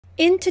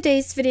In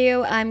today's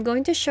video, I'm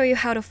going to show you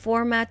how to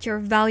format your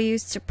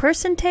values to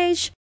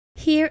percentage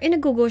here in a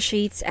Google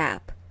Sheets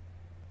app.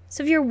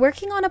 So if you're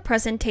working on a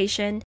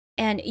presentation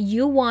and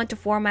you want to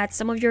format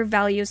some of your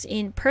values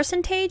in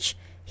percentage,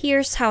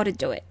 here's how to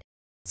do it.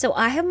 So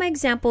I have my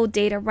example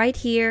data right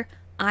here.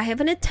 I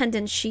have an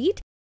attendance sheet,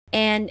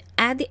 and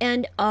at the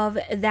end of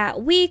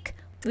that week,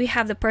 we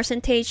have the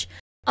percentage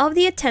of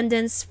the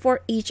attendance for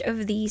each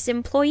of these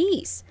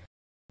employees.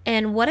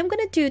 And what I'm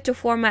going to do to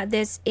format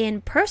this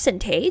in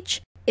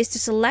percentage is to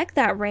select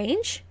that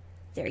range.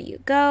 There you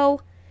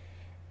go.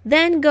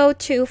 Then go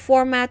to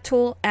Format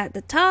tool at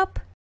the top.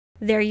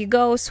 There you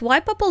go.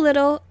 Swipe up a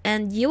little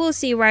and you will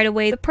see right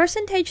away the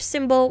percentage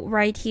symbol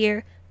right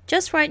here,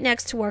 just right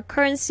next to our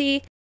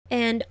currency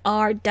and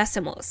our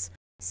decimals.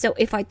 So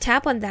if I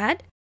tap on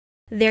that,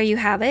 there you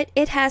have it.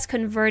 It has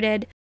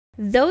converted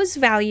those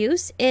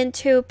values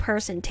into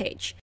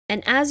percentage.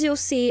 And as you'll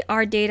see,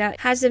 our data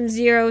has some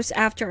zeros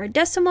after our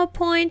decimal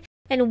point,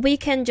 and we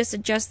can just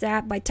adjust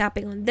that by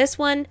tapping on this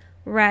one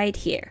right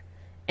here.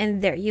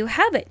 And there you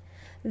have it.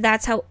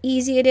 That's how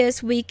easy it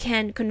is. We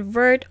can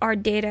convert our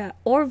data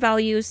or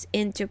values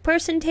into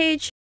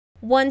percentage.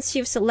 Once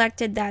you've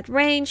selected that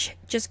range,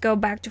 just go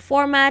back to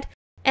Format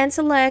and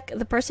select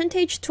the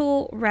percentage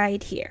tool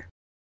right here.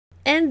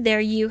 And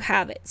there you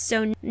have it.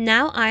 So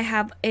now I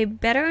have a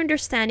better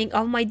understanding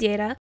of my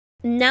data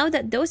now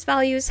that those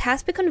values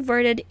has been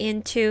converted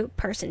into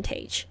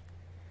percentage.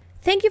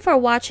 Thank you for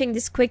watching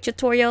this quick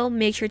tutorial.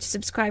 Make sure to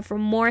subscribe for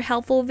more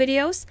helpful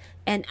videos,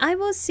 and I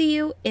will see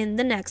you in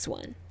the next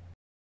one.